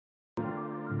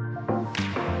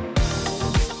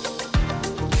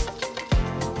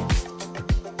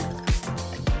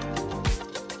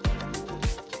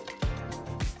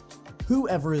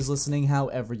Whoever is listening,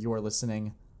 however you are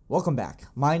listening, welcome back.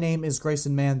 My name is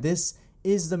Grayson Mann. This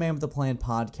is the Man with the Plan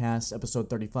podcast, episode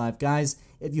 35. Guys,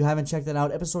 if you haven't checked that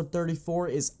out, episode 34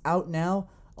 is out now,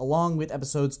 along with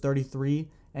episodes 33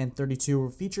 and 32,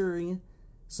 featuring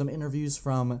some interviews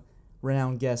from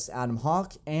renowned guest Adam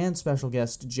Hawk and special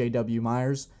guest J.W.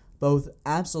 Myers, both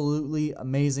absolutely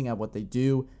amazing at what they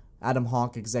do. Adam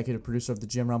Hawk, executive producer of The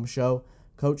Jim Rome Show,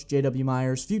 Coach J.W.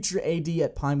 Myers, future AD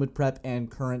at Pinewood Prep and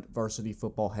current varsity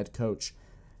football head coach.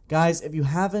 Guys, if you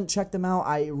haven't checked them out,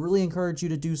 I really encourage you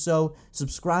to do so.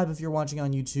 Subscribe if you're watching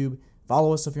on YouTube.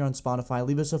 Follow us if you're on Spotify.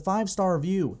 Leave us a 5-star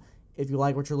review if you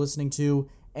like what you're listening to.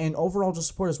 And overall, just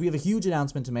support us. We have a huge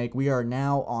announcement to make. We are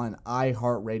now on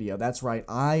iHeartRadio. That's right,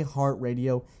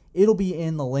 iHeartRadio. It'll be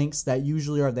in the links that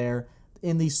usually are there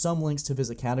in the Some Links to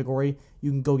Visit category.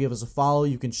 You can go give us a follow.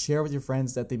 You can share with your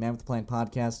friends that the Man with the Plan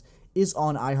podcast is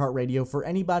on iHeartRadio. For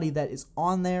anybody that is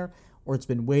on there or it's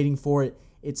been waiting for it,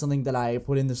 it's something that I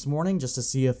put in this morning just to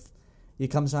see if you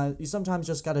sometimes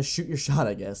just got to shoot your shot,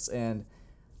 I guess. And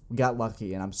we got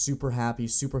lucky, and I'm super happy,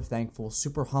 super thankful,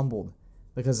 super humbled,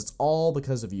 because it's all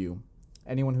because of you.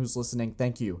 Anyone who's listening,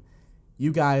 thank you.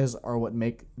 You guys are what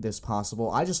make this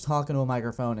possible. I just talk into a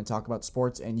microphone and talk about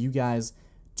sports, and you guys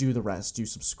do the rest. You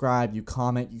subscribe, you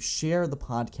comment, you share the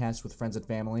podcast with friends and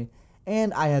family,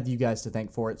 and I have you guys to thank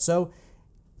for it. So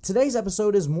today's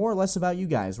episode is more or less about you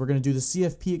guys. We're going to do the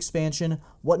CFP expansion,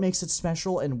 what makes it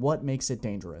special, and what makes it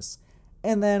dangerous.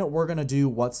 And then we're going to do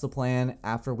what's the plan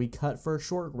after we cut for a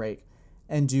short break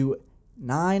and do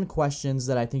 9 questions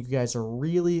that I think you guys are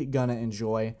really going to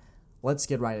enjoy. Let's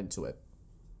get right into it.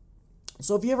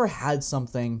 So if you ever had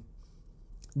something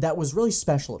that was really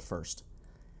special at first,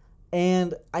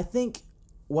 and I think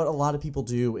what a lot of people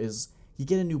do is you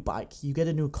get a new bike, you get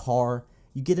a new car,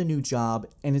 you get a new job,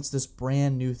 and it's this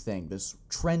brand new thing, this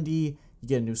trendy, you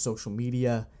get a new social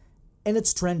media, and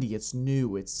it's trendy, it's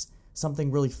new, it's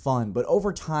something really fun. But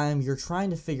over time, you're trying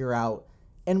to figure out,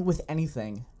 and with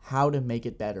anything, how to make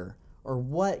it better. Or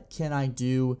what can I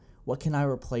do, what can I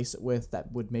replace it with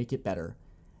that would make it better?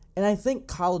 And I think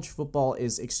college football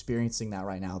is experiencing that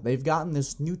right now. They've gotten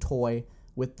this new toy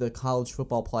with the college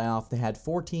football playoff. They had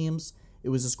 4 teams. It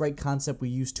was this great concept. We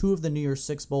used 2 of the New Year's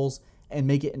Six Bowls and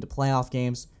make it into playoff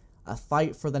games. A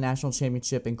fight for the national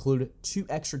championship included 2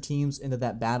 extra teams into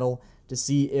that battle to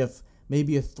see if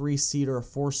maybe a 3 seed or a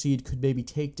 4 seed could maybe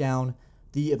take down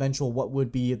the eventual what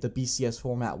would be the BCS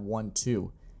format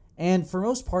 1-2. And for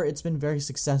most part, it's been very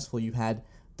successful. You had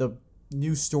the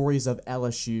news stories of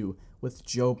LSU with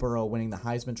Joe Burrow winning the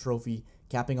Heisman Trophy,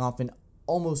 capping off an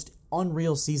almost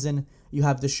unreal season. You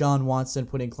have Deshaun Watson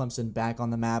putting Clemson back on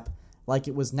the map like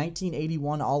it was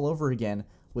 1981 all over again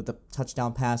with the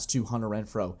touchdown pass to Hunter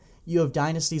Renfrow. You have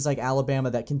dynasties like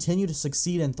Alabama that continue to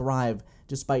succeed and thrive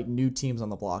despite new teams on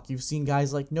the block. You've seen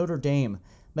guys like Notre Dame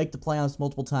make the playoffs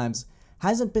multiple times.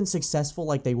 Hasn't been successful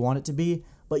like they want it to be,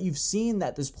 but you've seen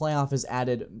that this playoff has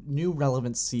added new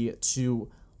relevancy to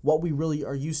what we really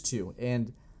are used to.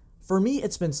 And for me,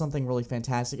 it's been something really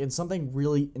fantastic and something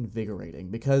really invigorating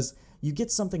because you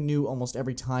get something new almost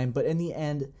every time, but in the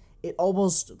end, it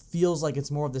almost feels like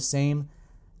it's more of the same.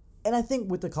 And I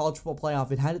think with the college football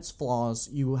playoff, it had its flaws.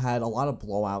 You had a lot of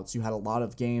blowouts. You had a lot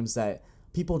of games that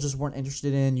people just weren't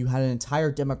interested in. You had an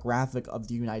entire demographic of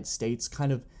the United States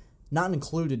kind of not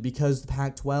included because the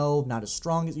Pac-12, not as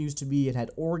strong as it used to be. It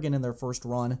had Oregon in their first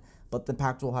run, but the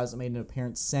Pac-12 hasn't made an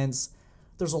apparent since.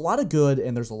 There's a lot of good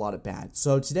and there's a lot of bad.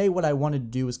 So today what I wanted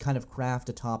to do is kind of craft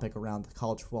a topic around the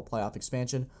college football playoff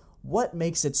expansion. What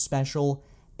makes it special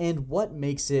and what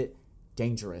makes it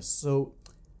dangerous? So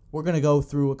we're going to go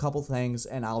through a couple things,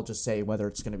 and I'll just say whether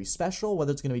it's going to be special,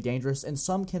 whether it's going to be dangerous, and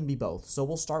some can be both. So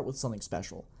we'll start with something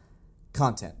special.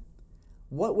 Content.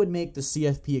 What would make the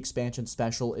CFP expansion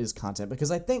special is content,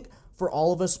 because I think for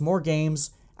all of us, more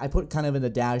games, I put kind of in the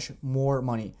dash, more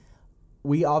money.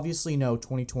 We obviously know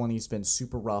 2020 has been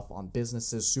super rough on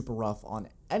businesses, super rough on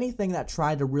anything that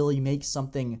tried to really make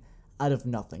something out of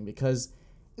nothing, because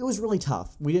it was really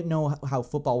tough. We didn't know how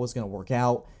football was going to work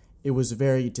out. It was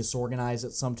very disorganized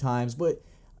at some times, but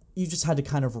you just had to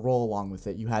kind of roll along with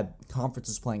it. You had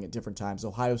conferences playing at different times.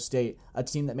 Ohio State, a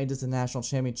team that made it to the national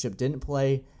championship, didn't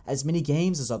play as many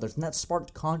games as others, and that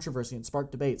sparked controversy and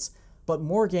sparked debates. But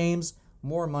more games,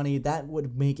 more money, that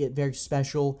would make it very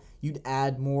special. You'd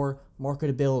add more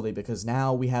marketability because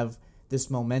now we have this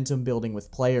momentum building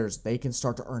with players. They can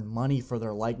start to earn money for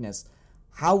their likeness.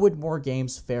 How would more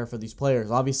games fare for these players?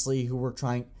 Obviously,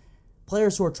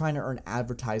 players who are trying to earn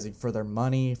advertising for their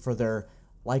money, for their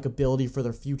likability for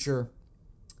their future,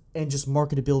 and just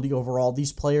marketability overall.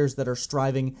 These players that are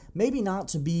striving, maybe not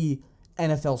to be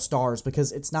NFL stars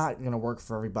because it's not going to work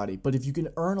for everybody, but if you can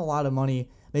earn a lot of money,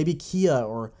 maybe Kia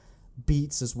or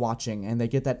Beats is watching and they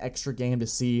get that extra game to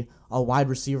see a wide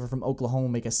receiver from Oklahoma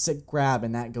make a sick grab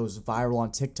and that goes viral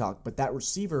on TikTok, but that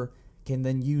receiver can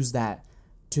then use that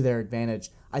to their advantage.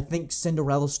 I think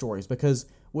Cinderella stories, because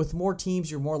with more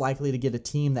teams, you're more likely to get a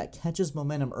team that catches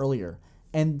momentum earlier.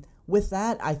 And with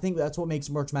that, I think that's what makes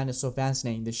March Madness so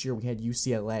fascinating. This year we had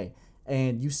UCLA,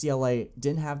 and UCLA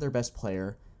didn't have their best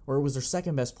player, or it was their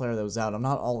second best player that was out. I'm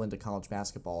not all into college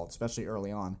basketball, especially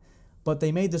early on. But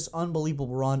they made this unbelievable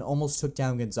run, almost took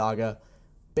down Gonzaga.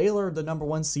 Baylor, the number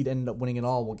 1 seed, ended up winning it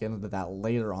all. We'll get into that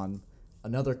later on.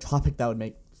 Another topic that would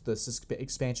make this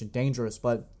expansion dangerous,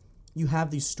 but you have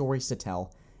these stories to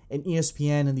tell. And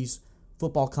ESPN and these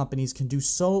football companies can do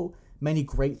so many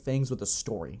great things with a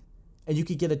story. And you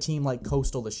could get a team like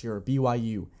Coastal this year, or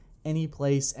BYU, any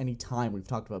place, any time. We've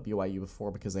talked about BYU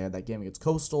before because they had that game against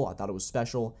Coastal. I thought it was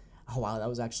special. Oh, wow, that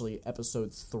was actually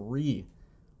episode 3.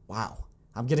 Wow.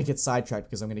 I'm going to get sidetracked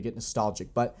because I'm going to get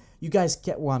nostalgic. But you guys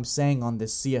get what I'm saying on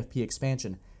this CFP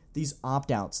expansion. These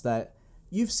opt-outs that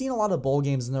you've seen a lot of bowl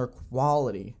games and their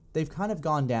quality, they've kind of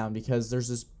gone down because there's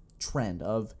this trend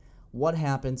of what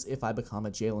happens if I become a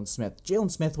Jalen Smith.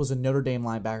 Jalen Smith was a Notre Dame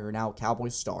linebacker, now a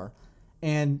Cowboys star.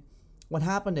 And what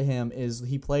happened to him is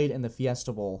he played in the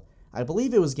Fiesta Bowl. I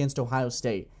believe it was against Ohio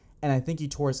State. And I think he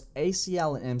tore his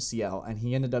ACL and MCL, and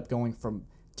he ended up going from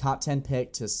top 10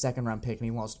 pick to second round pick, and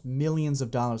he lost millions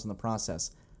of dollars in the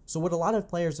process. So what a lot of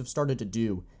players have started to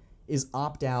do is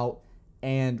opt out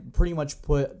and pretty much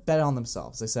bet on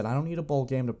themselves. They said, I don't need a bowl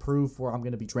game to prove where I'm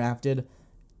going to be drafted.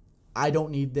 I don't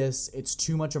need this. It's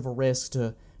too much of a risk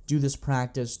to do this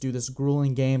practice, do this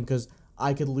grueling game, because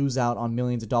I could lose out on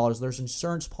millions of dollars. There's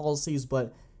insurance policies,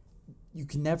 but you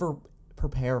can never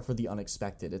prepare for the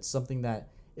unexpected. It's something that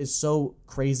is so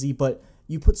crazy, but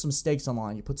you put some stakes on the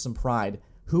line, you put some pride.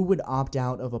 Who would opt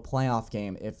out of a playoff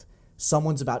game if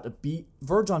someone's about to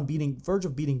verge of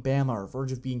beating Bama, or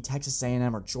verge of beating Texas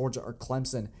A&M or Georgia or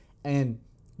Clemson, and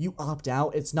you opt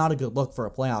out? It's not a good look for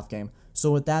a playoff game.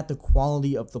 So with that, the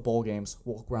quality of the bowl games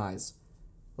will rise.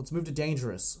 Let's move to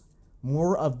dangerous.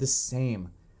 More of the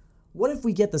same. What if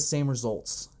we get the same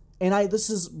results? And I'm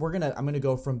gonna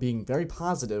go from being very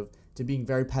positive to being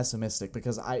very pessimistic,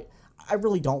 because I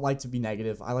really don't like to be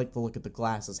negative. I like to look at the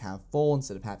glass as half full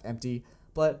instead of half empty.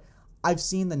 But I've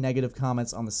seen the negative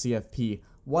comments on the CFP.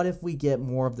 What if we get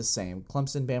more of the same?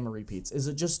 Clemson, Bama repeats. Is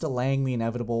it just delaying the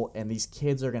inevitable, and these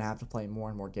kids are going to have to play more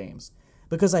and more games?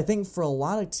 Because I think for a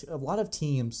lot of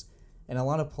teams and a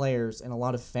lot of players and a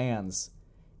lot of fans,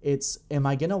 it's, am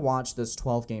I going to watch this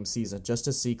 12-game season just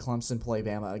to see Clemson play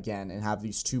Bama again and have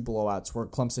these 2 blowouts where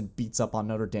Clemson beats up on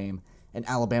Notre Dame and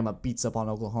Alabama beats up on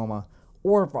Oklahoma,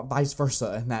 or vice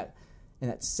versa in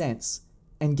that sense,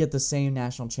 and get the same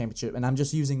national championship? And I'm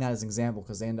just using that as an example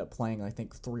because they end up playing, I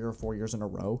think, 3 or 4 years in a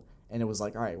row, and it was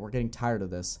like, all right, we're getting tired of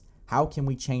this. How can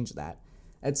we change that?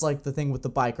 It's like the thing with the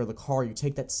bike or the car. You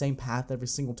take that same path every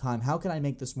single time. How can I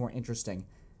make this more interesting?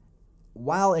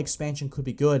 While expansion could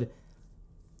be good,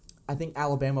 I think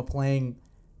Alabama playing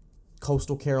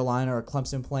Coastal Carolina or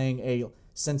Clemson playing a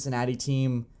Cincinnati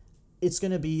team, it's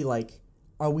going to be like,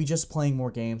 are we just playing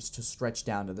more games to stretch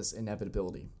down to this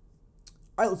inevitability?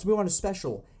 All right, let's move on to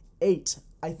special. 8.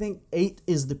 I think 8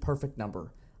 is the perfect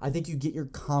number. I think you get your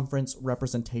conference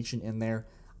representation in there.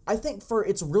 I think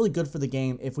it's really good for the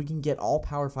game if we can get all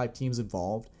Power 5 teams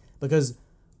involved, because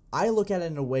I look at it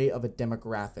in a way of a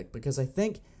demographic, because I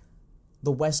think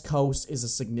the West Coast is a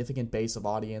significant base of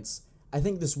audience. I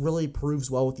think this really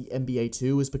proves well with the NBA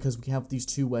too, is because we have these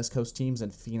 2 West Coast teams in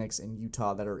Phoenix and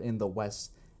Utah that are in the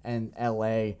West, and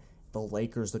LA, the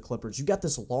Lakers, the Clippers. You got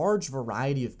this large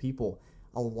variety of people,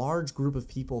 a large group of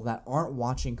people that aren't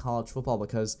watching college football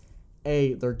because,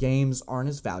 A, their games aren't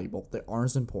as valuable, they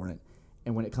aren't as important,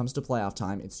 and when it comes to playoff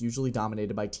time, it's usually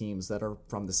dominated by teams that are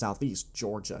from the Southeast,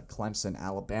 Georgia, Clemson,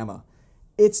 Alabama.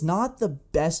 It's not the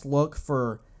best look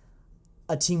for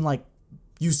a team like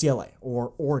UCLA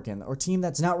or Oregon, or a team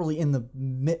that's not really in the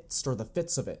midst or the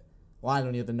fits of it. Well, I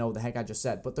don't even know what the heck I just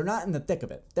said, but they're not in the thick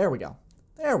of it. There we go.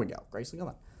 Grayson, come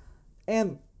on.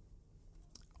 And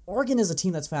Oregon is a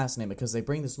team that's fascinating because they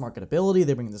bring this marketability,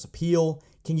 they bring this appeal.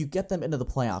 Can you get them into the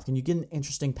playoff? Can you get an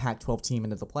interesting Pac-12 team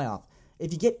into the playoff?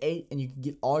 If you get 8 and you can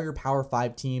get all your Power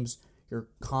 5 teams, your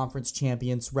conference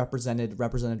champions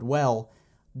represented well,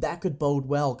 that could bode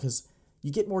well because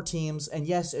you get more teams. And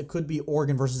yes, it could be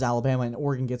Oregon versus Alabama, and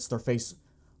Oregon gets their face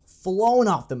flown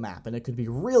off the map, and it could be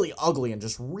really ugly and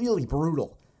just really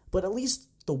brutal. But at least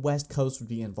the West Coast would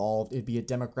be involved. It'd be a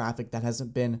demographic that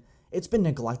it's been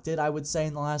neglected, I would say,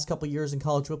 in the last couple of years in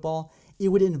college football. It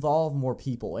would involve more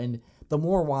people, and the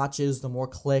more watches, the more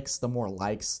clicks, the more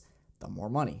likes, the more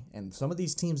money. And some of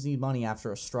these teams need money after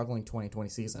a struggling 2020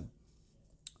 season.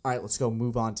 All right, let's go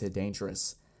move on to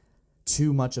dangerous.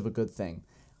 Too much of a good thing.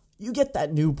 You get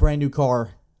that brand new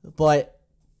car, but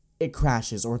it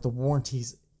crashes, or the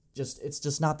warranty's it's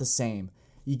just not the same.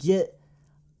 You get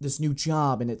this new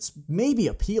job, and it's maybe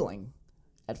appealing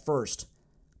at first,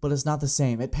 but it's not the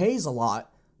same. It pays a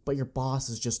lot, but your boss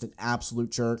is just an absolute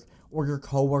jerk, or your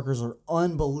coworkers are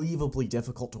unbelievably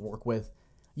difficult to work with.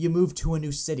 You move to a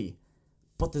new city,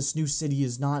 but this new city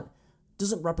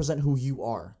doesn't represent who you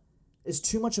are. Is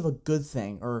too much of a good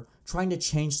thing, or trying to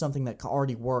change something that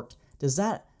already worked, does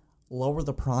that lower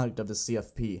the product of the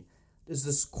CFP? Does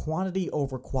this quantity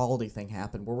over quality thing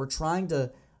happen where we're trying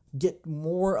to get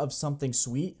more of something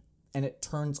sweet and it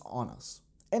turns on us?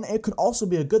 And it could also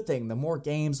be a good thing. The more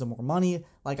games, the more money.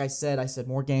 Like I said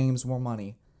more games, more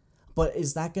money. But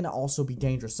is that going to also be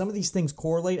dangerous? Some of these things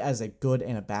correlate as a good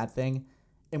and a bad thing.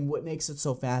 And what makes it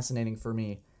so fascinating for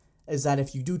me is that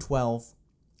if you do 12,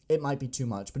 it might be too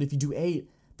much. But if you do 8,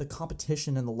 the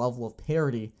competition and the level of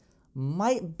parity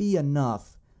might be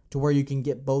enough to where you can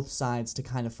get both sides to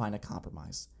kind of find a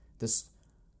compromise. This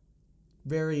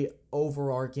very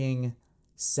overarching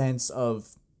sense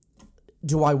of,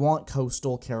 do I want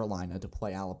Coastal Carolina to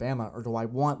play Alabama, or do I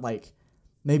want,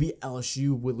 maybe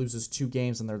LSU loses 2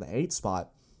 games and they're the 8th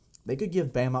spot? They could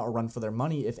give Bama a run for their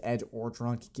money if Ed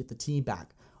Orgeron could get the team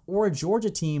back. Or a Georgia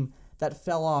team that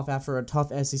fell off after a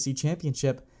tough SEC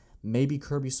championship. Maybe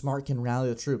Kirby Smart can rally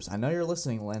the troops. I know you're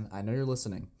listening, Lynn. I know you're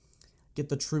listening. Get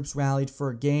the troops rallied for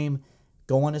a game.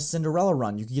 Go on a Cinderella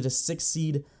run. You could get a 6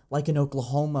 seed like an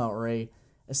Oklahoma, or a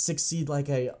 6 seed like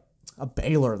a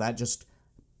Baylor that just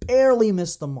barely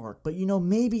missed the mark. But,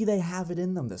 maybe they have it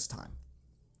in them this time.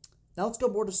 Now let's go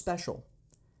more to special.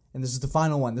 And this is the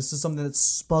final one. This is something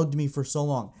that's bugged me for so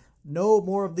long. No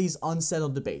more of these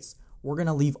unsettled debates. We're going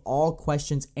to leave all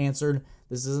questions answered.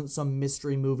 This isn't some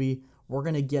mystery movie. We're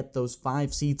going to get those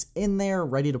 5 seats in there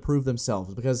ready to prove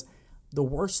themselves. Because the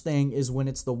worst thing is when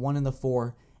it's the 1 and the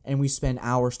 4 and we spend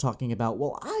hours talking about,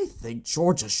 well, I think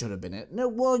Georgia should have been it. No,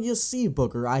 well, you see,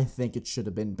 Booker, I think it should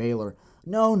have been Baylor.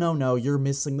 No, you're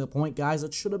missing the point, guys.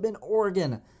 It should have been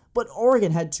Oregon. But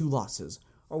Oregon had 2 losses.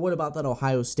 Or what about that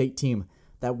Ohio State team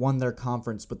that won their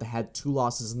conference, but they had 2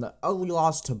 losses and the ugly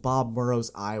loss to Bob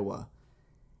Murrow's Iowa?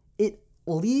 It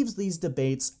leaves these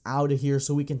debates out of here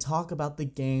so we can talk about the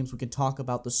games, we can talk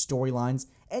about the storylines,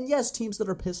 and yes, teams that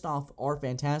are pissed off are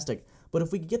fantastic, but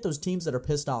if we can get those teams that are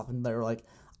pissed off and they're like,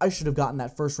 I should have gotten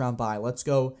that first round bye, let's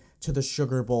go to the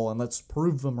Sugar Bowl and let's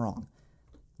prove them wrong.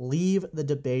 Leave the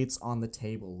debates on the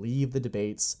table. Leave the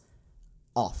debates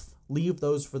off. Leave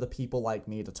those for the people like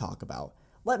me to talk about.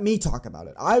 Let me talk about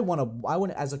it. I want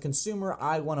to, as a consumer,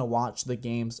 I want to watch the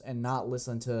games and not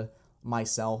listen to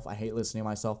myself. I hate listening to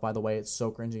myself, by the way. It's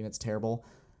so cringy and it's terrible.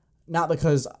 Not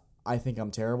because I think I'm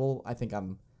terrible. I think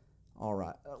I'm all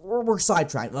right. We're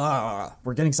sidetracked.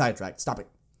 We're getting sidetracked. Stop it.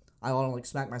 I want to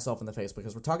smack myself in the face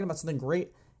because we're talking about something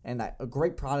great and a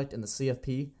great product in the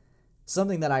CFP.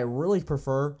 Something that I really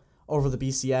prefer over the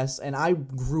BCS. And I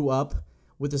grew up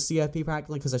with the CFP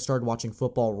practically because I started watching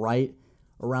football right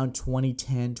around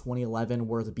 2010, 2011,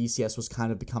 where the BCS was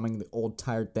kind of becoming the old,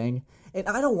 tired thing. And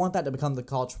I don't want that to become the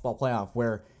college football playoff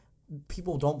where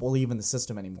people don't believe in the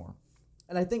system anymore.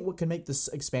 And I think what can make this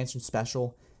expansion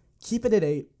special, keep it at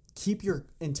 8, keep your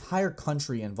entire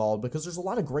country involved, because there's a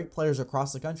lot of great players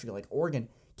across the country, like Oregon,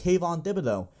 Kayvon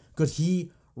Thibodeau. Could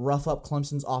he rough up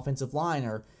Clemson's offensive line?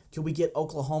 Or could we get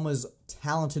Oklahoma's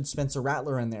talented Spencer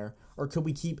Rattler in there? Or could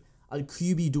we keep a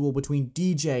QB duel between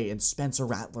DJ and Spencer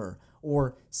Rattler?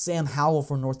 Or Sam Howell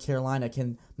from North Carolina?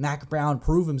 Can Mac Brown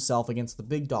prove himself against the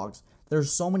big dogs?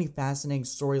 There's so many fascinating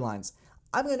storylines.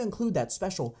 I'm going to include that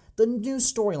special. The new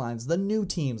storylines, the new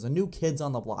teams, the new kids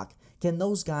on the block. Can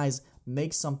those guys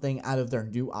make something out of their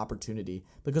new opportunity?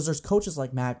 Because there's coaches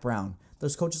like Mac Brown,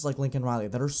 there's coaches like Lincoln Riley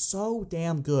that are so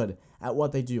damn good at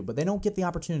what they do, but they don't get the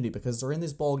opportunity because they're in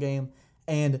this ball game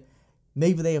and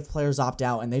maybe they have players opt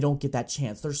out and they don't get that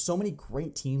chance. There's so many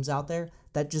great teams out there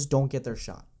that just don't get their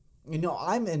shot.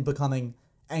 I'm becoming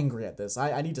angry at this.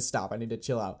 I need to stop. I need to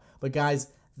chill out. But guys,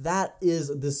 that is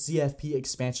the CFP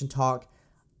expansion talk.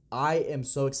 I am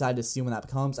so excited to see when that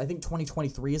comes. I think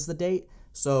 2023 is the date,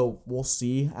 so we'll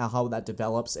see how that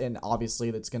develops. And obviously,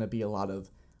 that's going to be a lot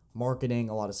of marketing,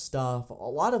 a lot of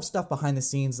stuff behind the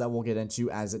scenes that we'll get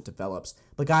into as it develops.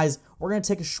 But guys, we're going to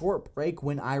take a short break.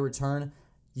 When I return,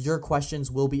 your questions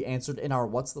will be answered in our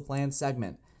What's the Plan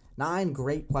segment. 9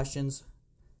 great questions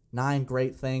 9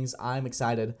 great things. I'm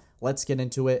excited. Let's get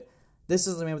into it. This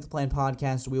is the Man with the Plan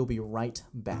podcast. We will be right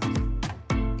back.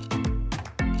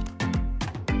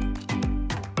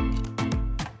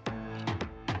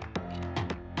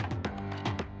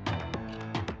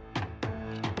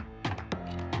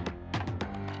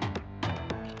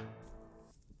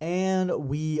 And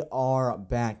we are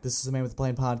back. This is the Man with the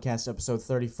Plan podcast, episode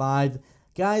 35.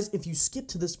 Guys, if you skip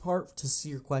to this part to see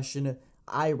your question,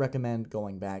 I recommend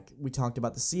going back. We talked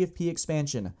about the CFP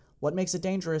expansion, what makes it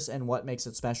dangerous and what makes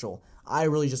it special. I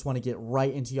really just want to get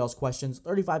right into y'all's questions.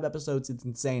 35 episodes, it's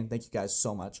insane. Thank you guys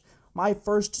so much. My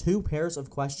first 2 pairs of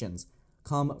questions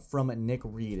come from Nick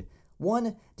Reed.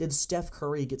 One, did Steph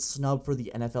Curry get snubbed for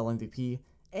the NFL MVP?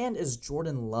 And is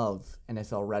Jordan Love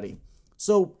NFL ready?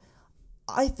 So,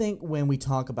 I think when we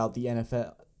talk about the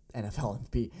NFL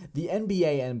MVP, the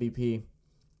NBA MVP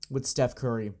with Steph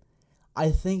Curry,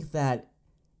 I think that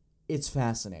it's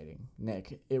fascinating,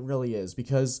 Nick. It really is,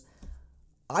 because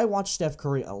I watched Steph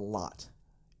Curry a lot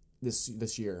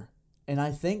this year, and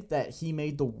I think that he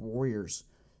made the Warriors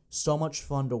so much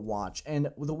fun to watch.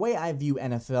 And the way I view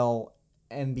NFL,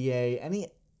 NBA, any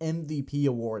MVP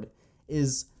award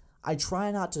is I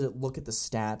try not to look at the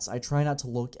stats. I try not to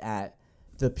look at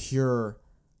the pure,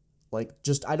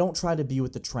 I don't try to be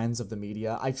with the trends of the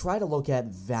media. I try to look at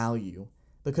value,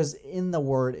 because in the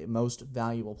word most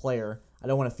valuable player, I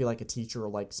don't want to feel like a teacher or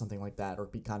like something like that or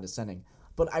be condescending,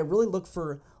 but I really look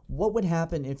for what would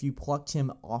happen if you plucked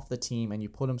him off the team and you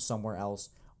put him somewhere else,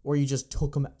 or you just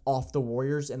took him off the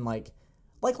Warriors. And like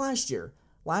last year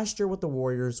with the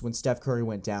Warriors, when Steph Curry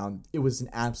went down, it was an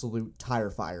absolute tire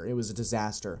fire. It was a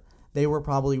disaster. They were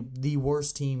probably the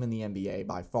worst team in the NBA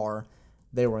by far.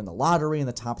 They were in the lottery in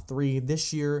the top 3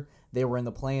 this year. They were in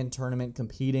the play-in tournament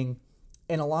competing.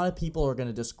 And a lot of people are going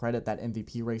to discredit that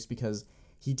MVP race because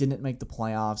he didn't make the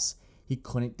playoffs. He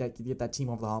couldn't get that team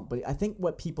over the hump. But I think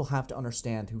what people have to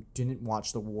understand who didn't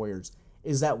watch the Warriors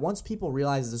is that once people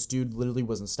realized this dude literally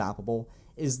was unstoppable,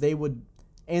 is they would,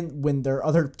 and when their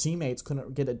other teammates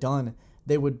couldn't get it done,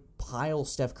 they would pile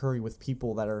Steph Curry with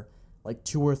people that are like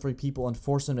 2 or 3 people and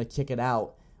force him to kick it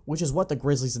out, which is what the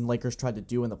Grizzlies and Lakers tried to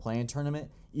do in the play-in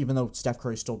tournament, even though Steph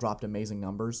Curry still dropped amazing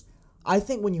numbers. I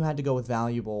think when you had to go with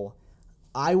valuable,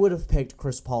 I would have picked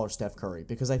Chris Paul or Steph Curry,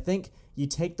 because I think you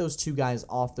take those 2 guys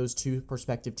off those 2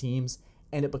 prospective teams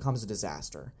and it becomes a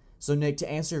disaster. So, Nick,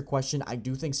 to answer your question, I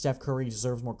do think Steph Curry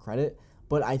deserves more credit,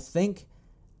 but I think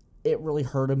it really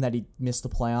hurt him that he missed the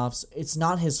playoffs. It's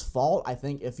not his fault. I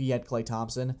think if he had Klay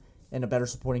Thompson and a better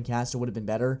supporting cast, it would have been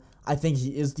better. I think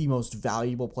he is the most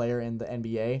valuable player in the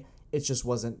NBA. It just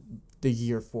wasn't the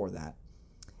year for that.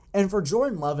 And for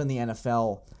Jordan Love in the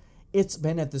NFL, it's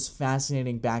been at this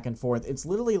fascinating back and forth. It's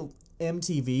literally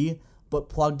MTV, but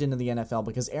plugged into the NFL,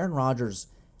 because Aaron Rodgers,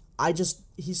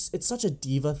 it's such a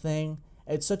diva thing.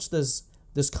 It's such this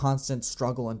constant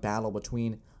struggle and battle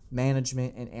between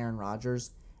management and Aaron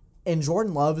Rodgers. And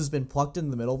Jordan Love has been plucked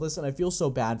in the middle of this, and I feel so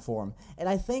bad for him. And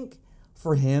I think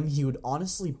for him, he would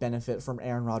honestly benefit from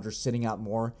Aaron Rodgers sitting out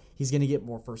more. He's going to get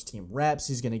more first-team reps.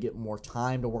 He's going to get more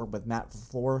time to work with Matt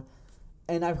LaFleur.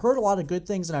 And I've heard a lot of good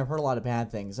things, and I've heard a lot of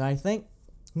bad things. And I think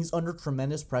he's under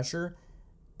tremendous pressure.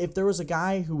 If there was a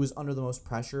guy who was under the most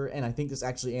pressure, and I think this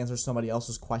actually answers somebody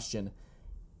else's question,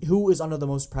 who is under the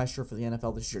most pressure for the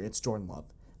NFL this year, it's Jordan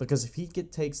Love. Because if he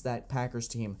takes that Packers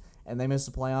team and they miss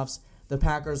the playoffs, the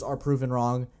Packers are proven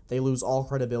wrong. They lose all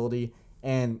credibility.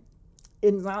 And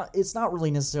it's not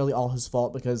really necessarily all his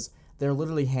fault, because they're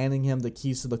literally handing him the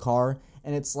keys to the car,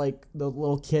 and it's like the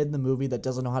little kid in the movie that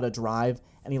doesn't know how to drive,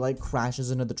 and he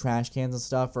crashes into the trash cans and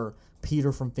stuff, or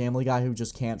Peter from Family Guy who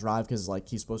just can't drive because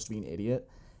he's supposed to be an idiot.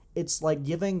 It's like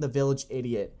giving the village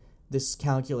idiot this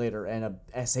calculator and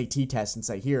a SAT test and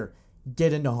say, here,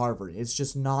 get into Harvard. It's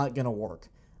just not going to work.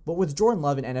 But with Jordan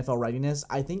Love and NFL readiness,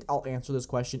 I think I'll answer this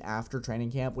question after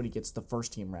training camp when he gets the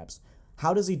first team reps.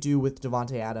 How does he do with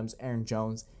Devontae Adams, Aaron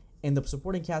Jones, and the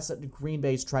supporting cast that the Green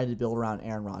Bay's tried to build around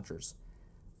Aaron Rodgers?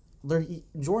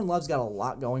 Jordan Love's got a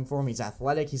lot going for him. He's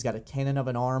athletic. He's got a cannon of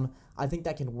an arm. I think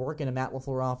that can work in a Matt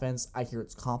LaFleur offense. I hear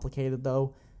it's complicated,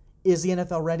 though. Is the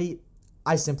NFL ready?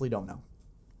 I simply don't know.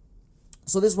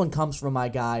 So this one comes from my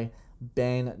guy,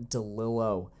 Ben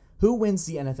DeLillo. Who wins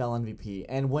the NFL MVP?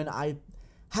 And when I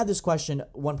had this question,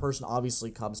 one person obviously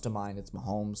comes to mind. It's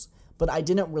Mahomes. But I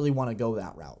didn't really want to go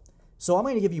that route. So I'm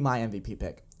going to give you my MVP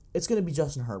pick. It's going to be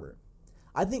Justin Herbert.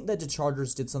 I think that the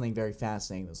Chargers did something very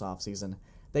fascinating this offseason.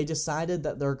 They decided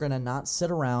that they're going to not sit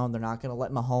around. They're not going to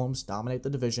let Mahomes dominate the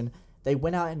division. They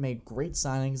went out and made great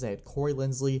signings. They had Corey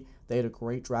Linsley. They had a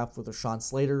great draft with Rashawn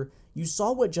Slater. You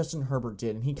saw what Justin Herbert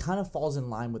did, and he kind of falls in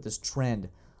line with this trend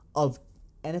of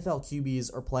NFL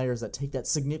QBs are players that take that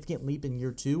significant leap in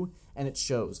year 2, and it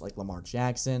shows, like Lamar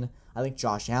Jackson. I think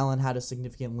Josh Allen had a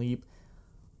significant leap.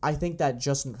 I think that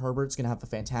Justin Herbert's going to have a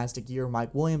fantastic year.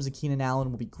 Mike Williams and Keenan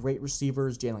Allen will be great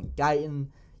receivers. Jalen Guyton.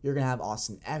 You're going to have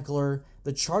Austin Eckler.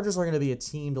 The Chargers are going to be a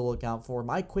team to look out for.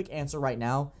 My quick answer right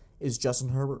now is Justin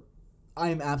Herbert. I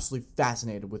am absolutely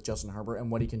fascinated with Justin Herbert and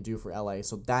what he can do for LA,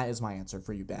 so that is my answer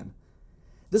for you, Ben.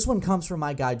 This one comes from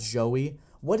my guy, Joey.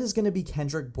 What is going to be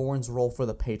Kendrick Bourne's role for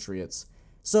the Patriots?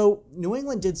 So, New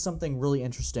England did something really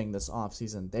interesting this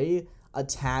offseason. They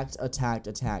attacked.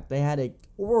 They had a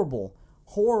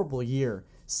horrible year.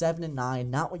 7-9,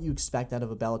 not what you expect out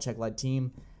of a Belichick-led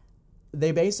team.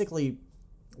 They basically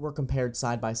were compared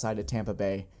side by side to Tampa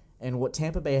Bay. And what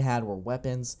Tampa Bay had were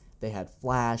weapons. They had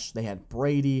Flash. They had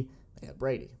Brady.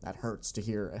 That hurts to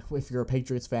hear. If you're a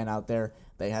Patriots fan out there,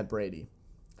 they had Brady.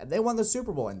 And they won the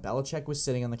Super Bowl, and Belichick was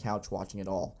sitting on the couch watching it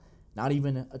all. Not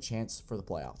even a chance for the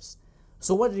playoffs.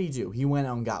 So what did he do? He went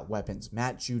out and got weapons.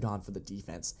 Matt Judon for the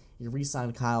defense. He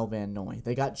re-signed Kyle Van Noy.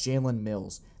 They got Jalen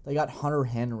Mills. They got Hunter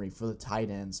Henry for the tight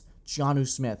ends. Jonnu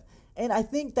Smith. And I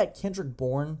think that Kendrick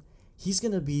Bourne, he's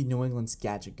going to be New England's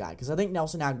gadget guy. Because I think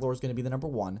Nelson Aguilar is going to be the number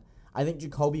 1. I think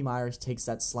Jacoby Myers takes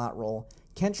that slot role.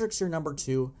 Kendrick's your number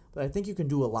 2, but I think you can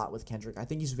do a lot with Kendrick. I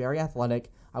think he's very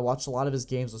athletic. I watched a lot of his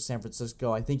games with San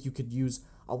Francisco. I think you could use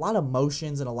a lot of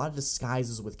motions and a lot of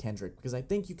disguises with Kendrick because I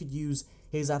think you could use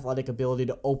his athletic ability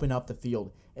to open up the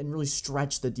field and really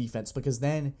stretch the defense because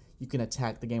then you can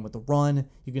attack the game with the run.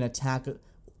 You can attack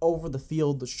over the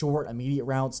field, the short, immediate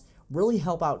routes, really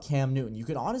help out Cam Newton. You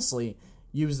can honestly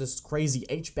use this crazy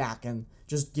H-back and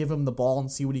just give him the ball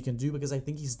and see what he can do because I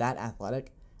think he's that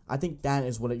athletic. I think that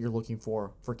is what you're looking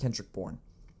for Kendrick Bourne.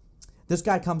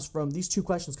 These two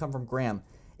questions come from Graham.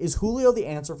 Is Julio the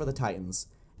answer for the Titans?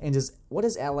 And what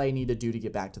does LA need to do to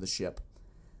get back to the ship?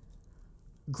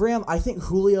 Graham, I think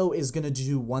Julio is going to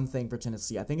do one thing for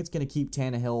Tennessee. I think it's going to keep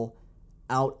Tannehill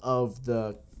out of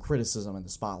the criticism and the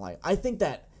spotlight. I think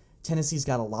that Tennessee's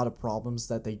got a lot of problems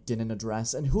that they didn't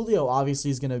address. And Julio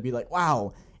obviously is going to be like,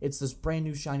 wow, it's this brand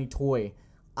new shiny toy.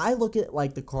 I look at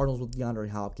like the Cardinals with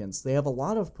DeAndre Hopkins. They have a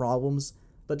lot of problems,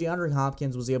 but DeAndre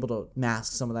Hopkins was able to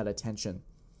mask some of that attention.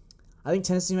 I think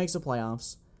Tennessee makes the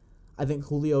playoffs. I think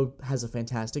Julio has a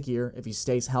fantastic year. If he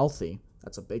stays healthy,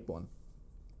 that's a big one.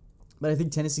 But I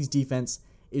think Tennessee's defense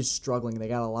is struggling. They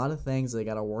got a lot of things they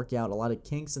got to work out, a lot of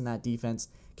kinks in that defense.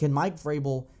 Can Mike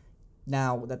Vrabel,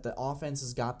 now that the offense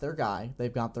has got their guy,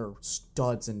 they've got their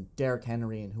studs in Derrick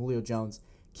Henry and Julio Jones,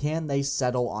 can they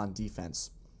settle on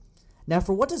defense? Now,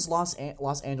 for what does Los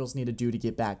Angeles need to do to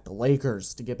get back? The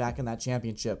Lakers, to get back in that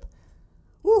championship.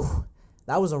 Whew,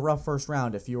 that was a rough first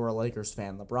round if you were a Lakers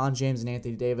fan. LeBron James and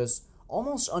Anthony Davis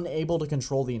almost unable to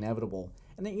control the inevitable.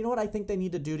 And then, you know what I think they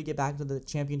need to do to get back to the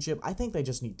championship? I think they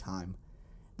just need time.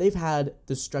 They've had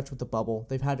this stretch with the bubble.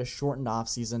 They've had a shortened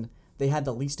offseason. They had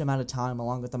the least amount of time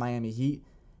along with the Miami Heat.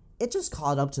 It just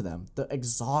caught up to them. The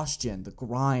exhaustion, the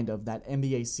grind of that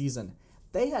NBA season.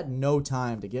 They had no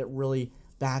time to get really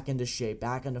back into shape,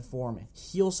 back into form,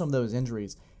 heal some of those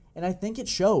injuries. And I think it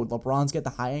showed. LeBron's got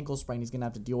the high ankle sprain he's going to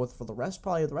have to deal with for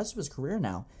probably the rest of his career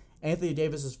now. Anthony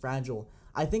Davis is fragile.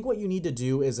 I think what you need to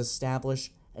do is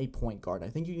establish a point guard. I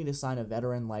think you need to sign a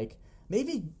veteran, like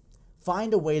maybe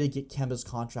find a way to get Kemba's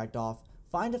contract off.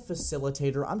 Find a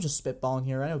facilitator. I'm just spitballing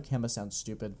here. I know Kemba sounds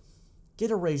stupid.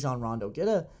 Get a Rajon Rondo. Get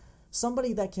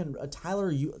somebody that can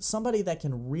somebody that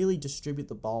can really distribute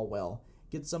the ball well.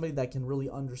 Get somebody that can really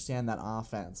understand that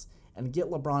offense and get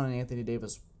LeBron and Anthony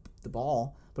Davis the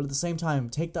ball, but at the same time,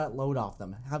 take that load off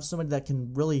them. Have somebody that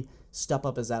can really step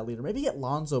up as that leader. Maybe get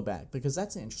Lonzo back because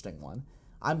that's an interesting one.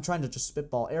 I'm trying to just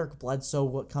spitball. Eric Bledsoe,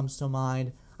 what comes to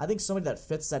mind? I think somebody that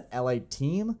fits that LA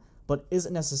team, but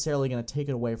isn't necessarily going to take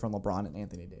it away from LeBron and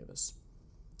Anthony Davis.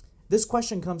 This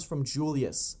question comes from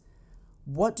Julius.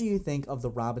 What do you think of the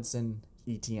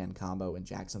Robinson-Etienne combo in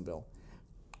Jacksonville?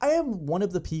 I am one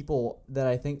of the people that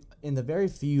I think in the very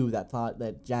few that thought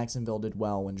that Jacksonville did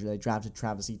well when they drafted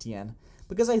Travis Etienne,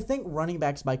 because I think running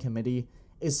backs by committee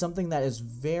is something that is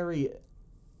very,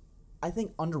 I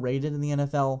think, underrated in the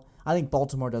NFL. I think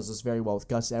Baltimore does this very well with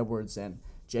Gus Edwards, and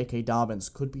J.K. Dobbins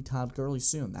could be Todd Gurley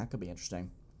soon. That could be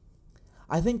interesting.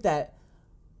 I think that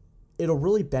it'll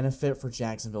really benefit for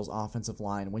Jacksonville's offensive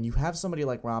line when you have somebody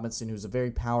like Robinson who's a very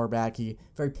power back,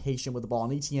 very patient with the ball,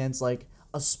 and Etienne's like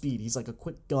a speed. He's like a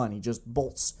quick gun. He just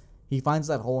bolts. He finds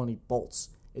that hole and he bolts.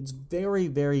 It's very,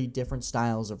 very different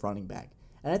styles of running back.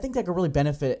 And I think that could really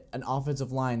benefit an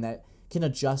offensive line that can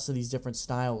adjust to these different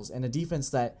styles and a defense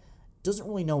that doesn't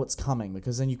really know what's coming,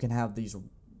 because then you can have these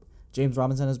James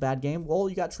Robinson has a bad game. Well,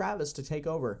 you got Travis to take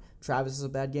over. Travis has a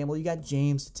bad game. Well, you got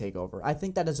James to take over. I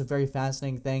think that is a very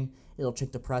fascinating thing. It'll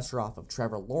take the pressure off of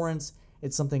Trevor Lawrence.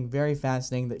 It's something very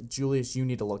fascinating that, Julius, you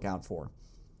need to look out for.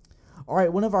 All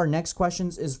right, one of our next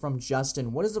questions is from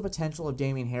Justin. What is the potential of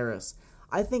Damien Harris?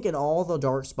 I think in all the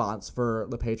dark spots for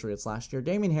the Patriots last year,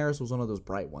 Damien Harris was one of those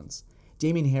bright ones.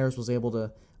 Damien Harris was able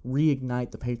to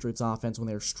reignite the Patriots offense when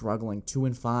they were struggling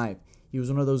 2-5. He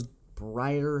was one of those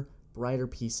brighter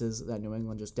pieces that New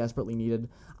England just desperately needed.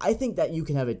 I think that you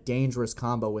can have a dangerous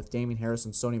combo with Damien Harris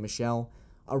and Sony Michel,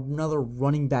 another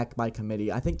running back by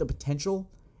committee. I think the potential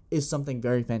is something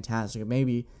very fantastic.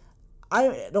 Maybe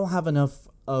I don't have enough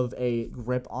of a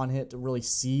grip on it to really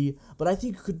see, but I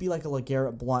think it could be like a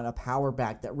LeGarrette Blount, a power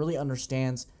back that really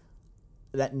understands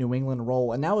that New England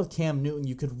role. And now with Cam Newton,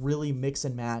 you could really mix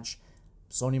and match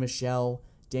Sony Michel,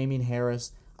 Damien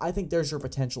Harris. I think there's your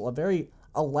potential.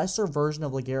 A lesser version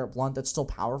of LeGarrette Blount that's still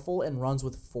powerful and runs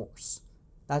with force.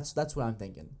 That's what I'm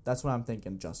thinking. That's what I'm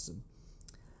thinking, Justin.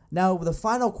 Now, the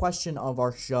final question of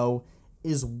our show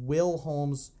is, Will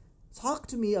Holmes, talk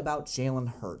to me about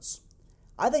Jalen Hurts.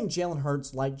 I think Jalen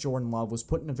Hurts, like Jordan Love, was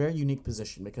put in a very unique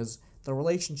position because the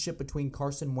relationship between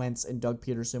Carson Wentz and Doug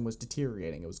Peterson was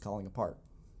deteriorating. It was falling apart.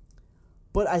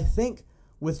 But I think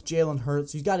with Jalen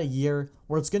Hurts, he's got a year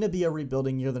where it's going to be a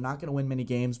rebuilding year. They're not going to win many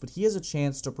games, but he has a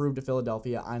chance to prove to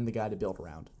Philadelphia, I'm the guy to build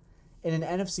around. In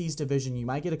an NFC's division, you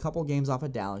might get a couple games off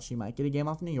of Dallas. You might get a game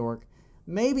off New York.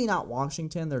 Maybe not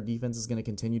Washington. Their defense is going to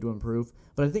continue to improve.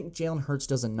 But I think Jalen Hurts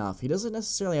does enough. He doesn't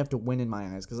necessarily have to win in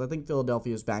my eyes because I think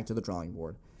Philadelphia is back to the drawing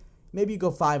board. Maybe you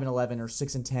go 5-11 or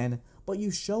 6-10, but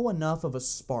you show enough of a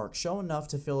spark, show enough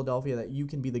to Philadelphia that you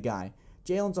can be the guy.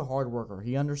 Jalen's a hard worker.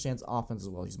 He understands offense as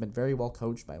well. He's been very well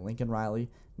coached by Lincoln Riley,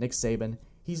 Nick Saban.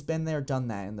 He's been there, done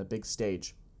that in the big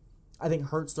stage. I think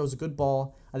Hurts throws a good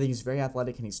ball. I think he's very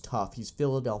athletic and he's tough. He's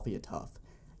Philadelphia tough.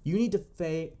 You need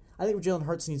to I think Jalen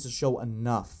Hurts needs to show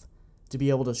enough to be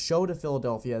able to show to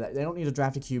Philadelphia that they don't need to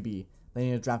draft a QB. They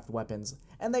need to draft weapons.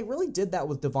 And they really did that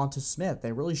with Devonta Smith.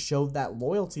 They really showed that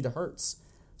loyalty to Hurts.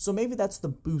 So maybe that's the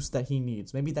boost that he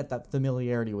needs. Maybe that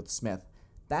familiarity with Smith.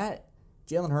 That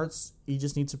Jalen Hurts, he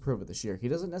just needs to prove it this year. He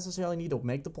doesn't necessarily need to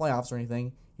make the playoffs or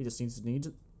anything. He just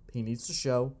needs to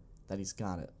show that he's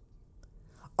got it.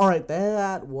 All right,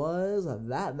 that was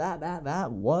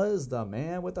the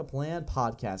Man with a Plan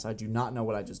podcast. I do not know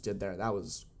what I just did there. That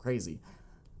was crazy.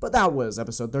 But that was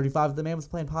episode 35 of the Man with a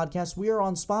Plan podcast. We are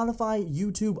on Spotify,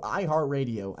 YouTube,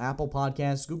 iHeartRadio, Apple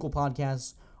Podcasts, Google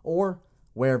Podcasts, or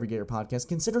wherever you get your podcasts.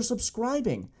 Consider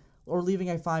subscribing or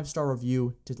leaving a 5-star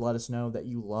review to let us know that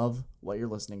you love what you're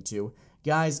listening to.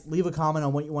 Guys, leave a comment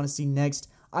on what you want to see next.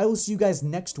 I will see you guys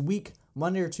next week,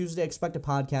 Monday or Tuesday. Expect a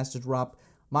podcast to drop.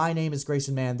 My name is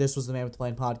Grayson Mann. This was the Man with the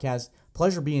Plan podcast.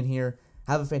 Pleasure being here.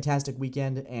 Have a fantastic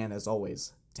weekend, and as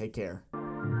always, take care.